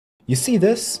You see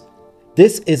this?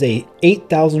 This is a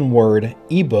 8,000 word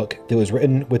ebook that was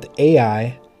written with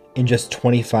AI in just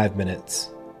 25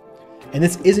 minutes. And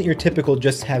this isn't your typical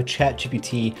just have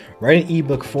ChatGPT write an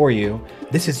ebook for you.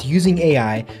 This is using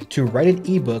AI to write an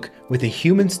ebook with a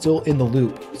human still in the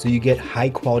loop so you get high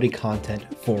quality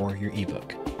content for your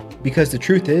ebook. Because the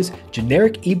truth is,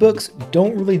 generic ebooks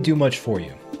don't really do much for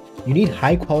you. You need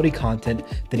high quality content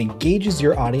that engages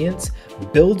your audience,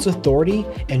 builds authority,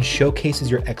 and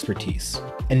showcases your expertise.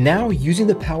 And now, using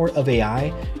the power of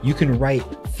AI, you can write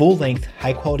full-length,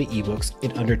 high-quality ebooks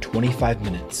in under 25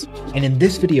 minutes. And in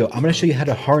this video, I'm going to show you how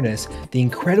to harness the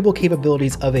incredible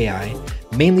capabilities of AI,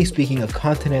 mainly speaking of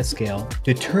content at scale,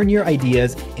 to turn your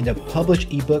ideas into published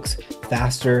ebooks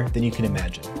faster than you can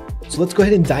imagine. So let's go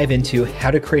ahead and dive into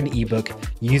how to create an ebook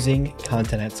using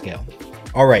content at scale.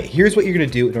 All right, here's what you're going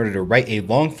to do in order to write a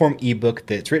long-form ebook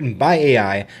that's written by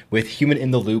AI with human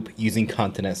in the loop using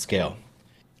content at scale.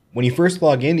 When you first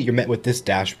log in, you're met with this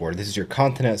dashboard. This is your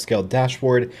content at scale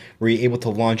dashboard where you're able to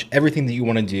launch everything that you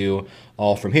want to do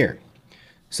all from here.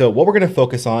 So what we're going to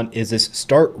focus on is this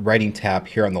Start Writing tab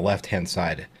here on the left-hand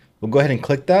side. We'll go ahead and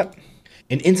click that,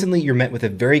 and instantly you're met with a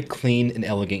very clean and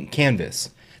elegant canvas.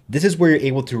 This is where you're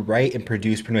able to write and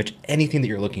produce pretty much anything that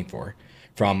you're looking for,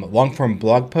 from long-form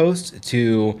blog posts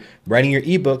to writing your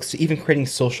ebooks to even creating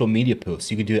social media posts.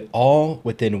 You can do it all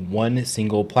within one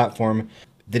single platform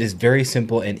that is very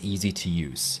simple and easy to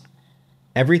use.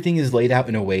 Everything is laid out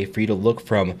in a way for you to look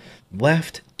from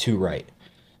left to right.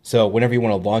 So whenever you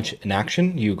want to launch an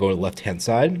action, you go to the left-hand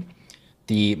side.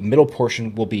 The middle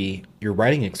portion will be your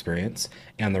writing experience,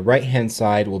 and on the right-hand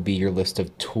side will be your list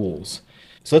of tools.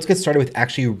 So let's get started with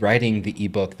actually writing the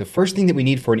ebook. The first thing that we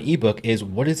need for an ebook is,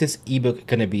 what is this ebook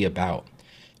going to be about?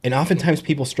 And oftentimes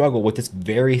people struggle with this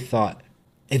very thought.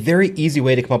 A very easy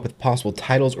way to come up with possible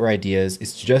titles or ideas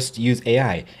is to just use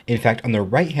AI. In fact, on the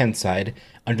right-hand side,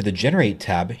 under the Generate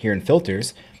tab here in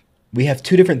Filters, we have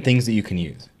two different things that you can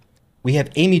use. We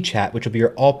have Amy Chat, which will be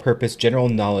your all-purpose general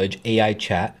knowledge AI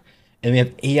chat, and we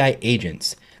have AI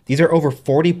agents. These are over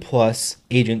 40 plus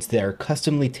agents that are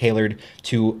customly tailored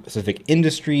to specific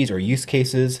industries or use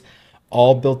cases,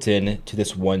 all built in to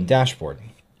this one dashboard.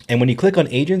 And when you click on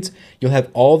agents, you'll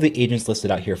have all the agents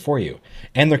listed out here for you,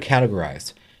 and they're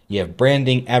categorized. You have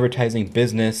branding, advertising,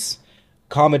 business,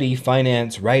 comedy,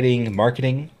 finance, writing,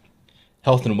 marketing,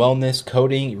 health and wellness,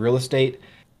 coding, real estate.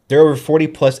 There are over 40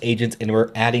 plus agents, and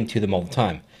we're adding to them all the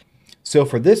time. So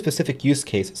for this specific use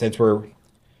case, since we're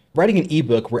writing an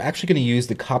ebook, we're actually going to use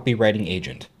the copywriting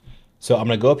agent. So I'm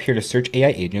going to go up here to search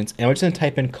AI agents, and I'm just going to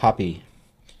type in copy.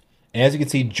 And as you can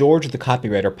see, George the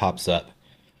copywriter pops up.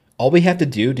 All we have to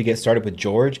do to get started with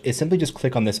George is simply just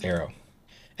click on this arrow.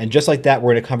 And just like that,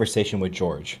 we're in a conversation with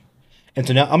George. And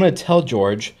so now I'm going to tell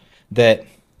George that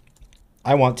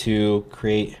I want to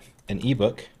create an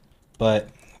ebook, but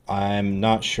I'm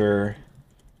not sure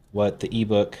what the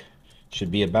ebook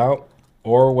should be about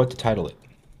or what to title it.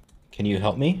 Can you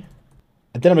help me?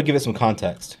 And then I'm going to give it some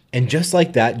context. And just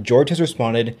like that, George has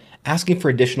responded asking for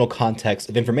additional context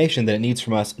of information that it needs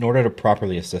from us in order to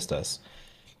properly assist us.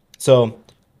 So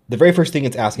the very first thing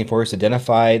it's asking for is to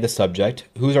identify the subject,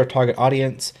 who's our target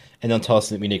audience, and they'll tell us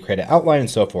that we need to create an outline and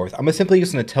so forth. I'm simply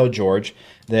just going to tell George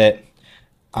that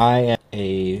I am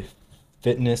a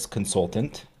fitness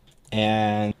consultant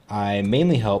and I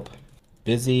mainly help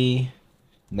busy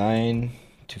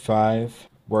 9-to-5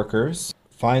 workers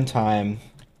find time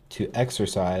to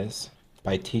exercise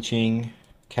by teaching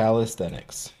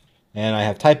calisthenics. And I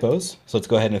have typos, so let's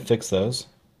go ahead and fix those,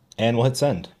 and we'll hit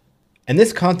send. And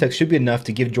this context should be enough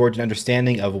to give George an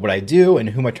understanding of what I do and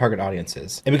who my target audience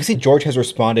is. And we can see George has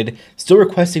responded, still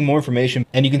requesting more information.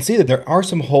 And you can see that there are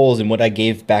some holes in what I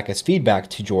gave back as feedback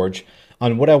to George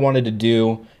on what I wanted to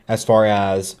do as far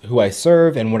as who I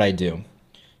serve and what I do.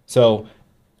 So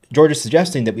George is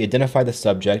suggesting that we identify the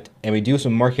subject and we do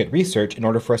some market research in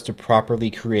order for us to properly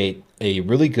create a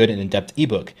really good and in-depth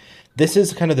ebook. This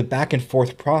is kind of the back and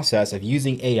forth process of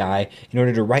using AI in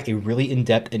order to write a really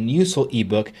in-depth and useful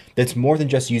ebook that's more than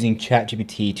just using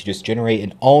ChatGPT to just generate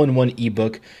an all-in-one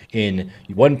ebook in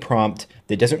one prompt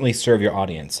that doesn't really serve your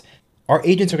audience. Our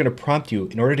agents are going to prompt you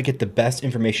in order to get the best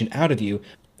information out of you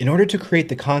in order to create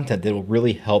the content that will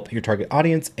really help your target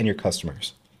audience and your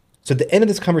customers. So at the end of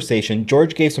this conversation,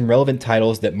 George gave some relevant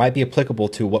titles that might be applicable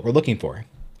to what we're looking for.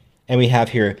 And we have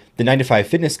here the 9-to-5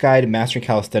 Fitness Guide, Mastering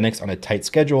Calisthenics on a Tight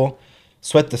Schedule,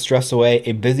 Sweat the Stress Away,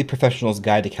 A Busy Professional's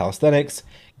Guide to Calisthenics,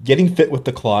 Getting Fit with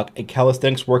the Clock, A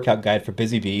Calisthenics Workout Guide for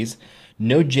Busy Bees,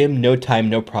 No Gym, No Time,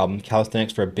 No Problem,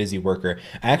 Calisthenics for a Busy Worker.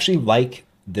 I actually like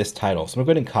this title, so I'm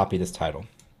going to go ahead and copy this title.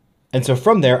 And so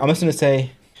from there, I'm just going to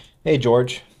say, hey,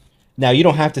 George, Now, you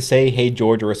don't have to say, hey,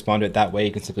 George, or respond to it that way.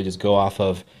 You can simply just go off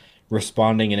of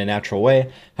responding in a natural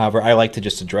way. However, I like to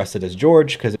just address it as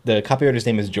George because the copywriter's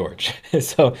name is George.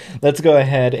 So let's go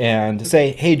ahead and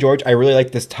say, hey, George, I really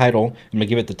like this title. I'm going to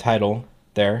give it the title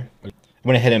there. I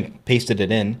went ahead and pasted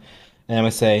it in. And I'm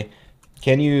going to say,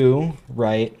 can you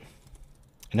write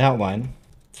an outline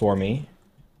for me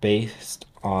based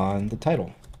on the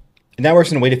title? And now we're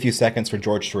just going to wait a few seconds for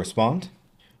George to respond.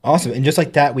 Awesome. And just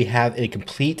like that, we have a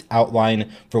complete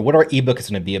outline for what our ebook is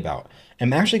going to be about.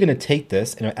 I'm actually going to take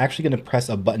this and I'm actually going to press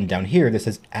a button down here that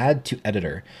says add to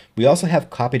editor. We also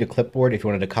have copy to clipboard if you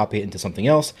wanted to copy it into something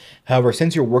else. However,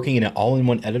 since you're working in an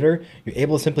all-in-one editor, you're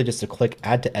able to simply just to click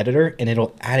add to editor and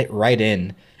it'll add it right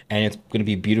in and it's going to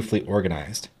be beautifully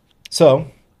organized. So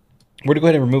we're going to go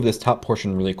ahead and remove this top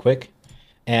portion really quick.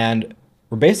 And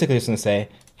we're basically just going to say,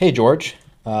 hey, George,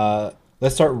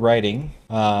 let's start writing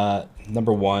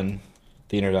number 1,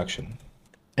 the introduction.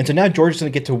 And so now George is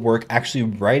going to get to work actually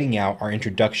writing out our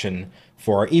introduction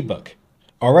for our ebook.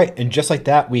 All right, and just like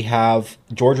that, we have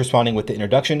George responding with the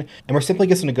introduction, and we're simply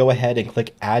just going to go ahead and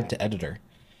click add to editor.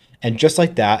 And just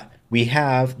like that, we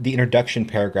have the introduction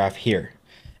paragraph here.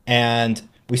 And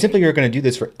we simply are going to do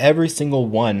this for every single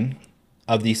one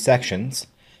of these sections.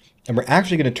 And we're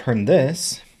actually going to turn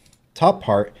this top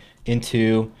part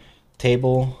into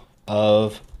table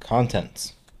of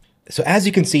contents. So as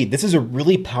you can see, this is a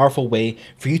really powerful way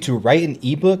for you to write an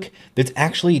ebook that's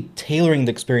actually tailoring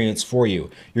the experience for you.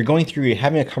 You're going through, you're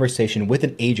having a conversation with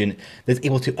an agent that's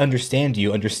able to understand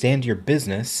you, understand your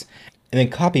business, and then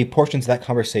copy portions of that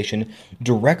conversation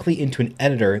directly into an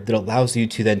editor that allows you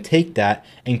to then take that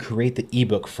and create the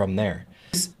ebook from there.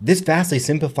 This vastly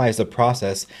simplifies the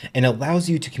process and allows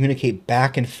you to communicate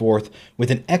back and forth with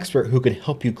an expert who can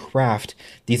help you craft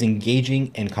these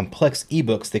engaging and complex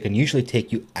ebooks that can usually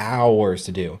take you hours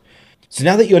to do. So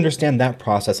now that you understand that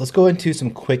process, let's go into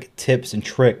some quick tips and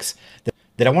tricks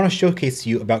that I want to showcase to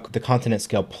you about the Content at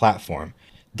Scale platform.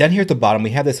 Down here at the bottom, we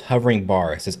have this hovering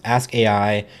bar. It says Ask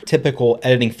AI, typical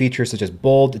editing features such as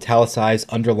bold, italicize,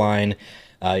 underline,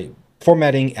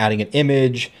 formatting, adding an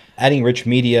image, adding rich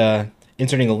media,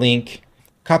 inserting a link,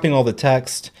 copying all the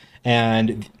text,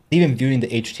 and even viewing the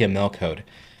HTML code.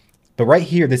 But right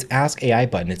here, this Ask AI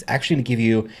button is actually going to give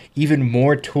you even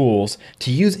more tools to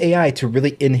use AI to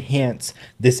really enhance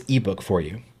this ebook for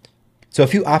you. So a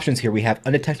few options here. We have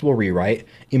undetectable rewrite,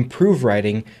 improve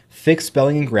writing, fix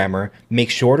spelling and grammar,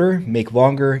 make shorter, make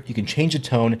longer, you can change the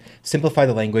tone, simplify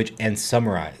the language, and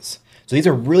summarize. So these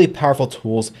are really powerful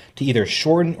tools to either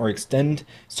shorten or extend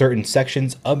certain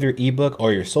sections of your ebook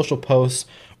or your social posts,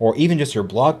 or even just your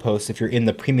blog posts. If you're in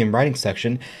the premium writing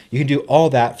section, you can do all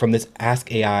that from this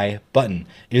Ask AI button.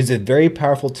 It is a very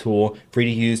powerful tool for you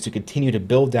to use to continue to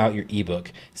build out your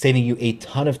ebook, saving you a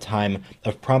ton of time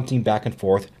of prompting back and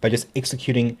forth by just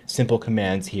executing simple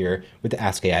commands here with the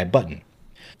Ask AI button.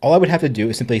 All I would have to do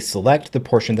is simply select the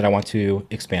portion that I want to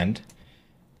expand,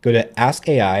 go to Ask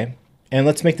AI, and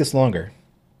let's make this longer.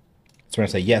 So we're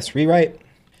gonna say yes, rewrite.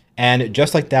 And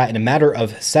just like that, in a matter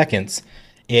of seconds,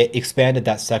 it expanded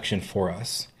that section for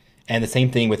us. And the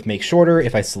same thing with make shorter.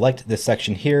 If I select this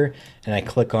section here and I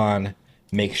click on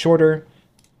make shorter,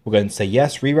 we'll go ahead and say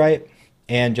yes, rewrite.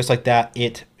 And just like that,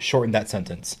 it shortened that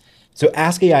sentence. So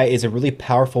Ask AI is a really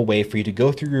powerful way for you to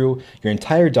go through your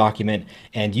entire document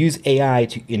and use AI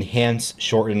to enhance,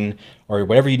 shorten, or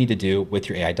whatever you need to do with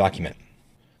your AI document.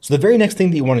 So the very next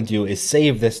thing that you want to do is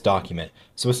save this document.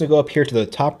 So we're just going to go up here to the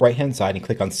top right-hand side and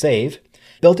click on Save.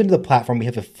 Built into the platform, we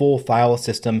have a full file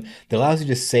system that allows you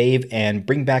to save and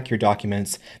bring back your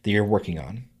documents that you're working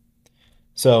on.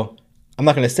 So I'm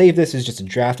not going to save this, it's just a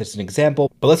draft, it's an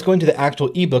example, but let's go into the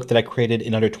actual ebook that I created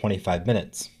in under 25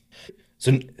 minutes.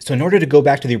 So in order to go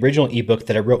back to the original ebook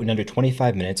that I wrote in under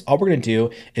 25 minutes, all we're going to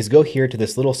do is go here to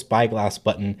this little spyglass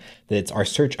button that's our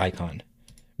search icon.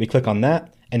 We click on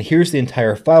that, and here's the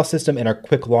entire file system and our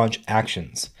quick launch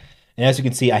actions. And as you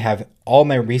can see, I have all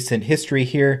my recent history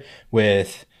here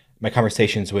with my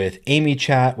conversations with Amy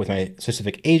chat, with my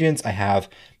specific agents. I have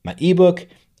my ebook.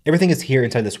 Everything is here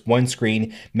inside this one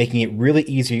screen, making it really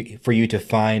easy for you to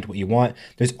find what you want.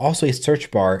 There's also a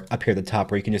search bar up here at the top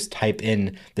where you can just type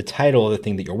in the title of the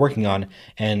thing that you're working on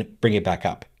and bring it back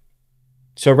up.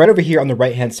 So right over here on the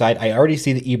right-hand side, I already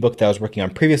see the ebook that I was working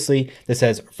on previously that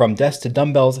says From Desk to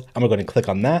Dumbbells. I'm gonna go ahead and click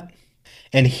on that.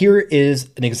 And here is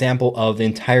an example of the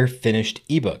entire finished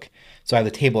ebook. So I have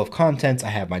the table of contents, I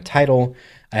have my title,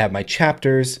 I have my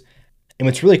chapters. And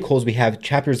what's really cool is we have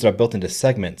chapters that are built into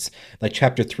segments, like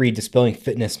chapter 3, Dispelling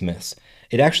Fitness Myths.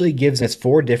 It actually gives us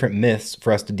 4 different myths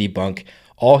for us to debunk,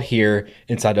 all here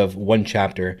inside of one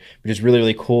chapter, which is really,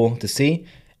 really cool to see.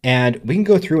 And we can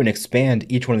go through and expand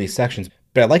each one of these sections,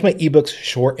 but I like my ebooks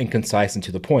short and concise and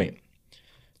to the point.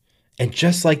 And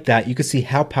just like that, you can see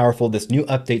how powerful this new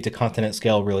update to Content at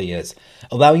Scale really is,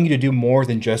 allowing you to do more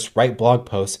than just write blog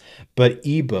posts, but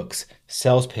ebooks,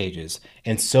 sales pages,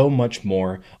 and so much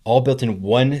more, all built in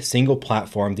one single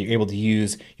platform that you're able to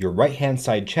use your right-hand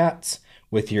side chats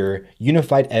with your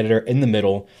unified editor in the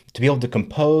middle to be able to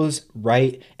compose,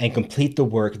 write, and complete the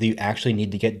work that you actually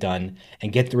need to get done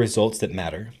and get the results that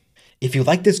matter. If you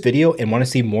like this video and want to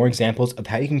see more examples of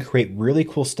how you can create really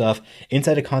cool stuff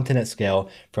inside of Content at Scale,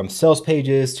 from sales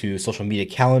pages to social media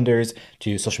calendars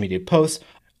to social media posts,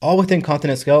 all within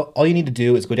Content at Scale, all you need to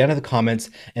do is go down to the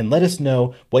comments and let us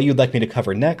know what you'd like me to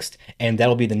cover next, and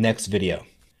that'll be the next video.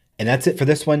 And that's it for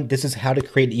this one. This is how to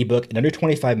create an ebook in under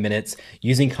 25 minutes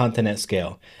using Content at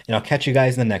Scale. And I'll catch you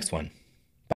guys in the next one.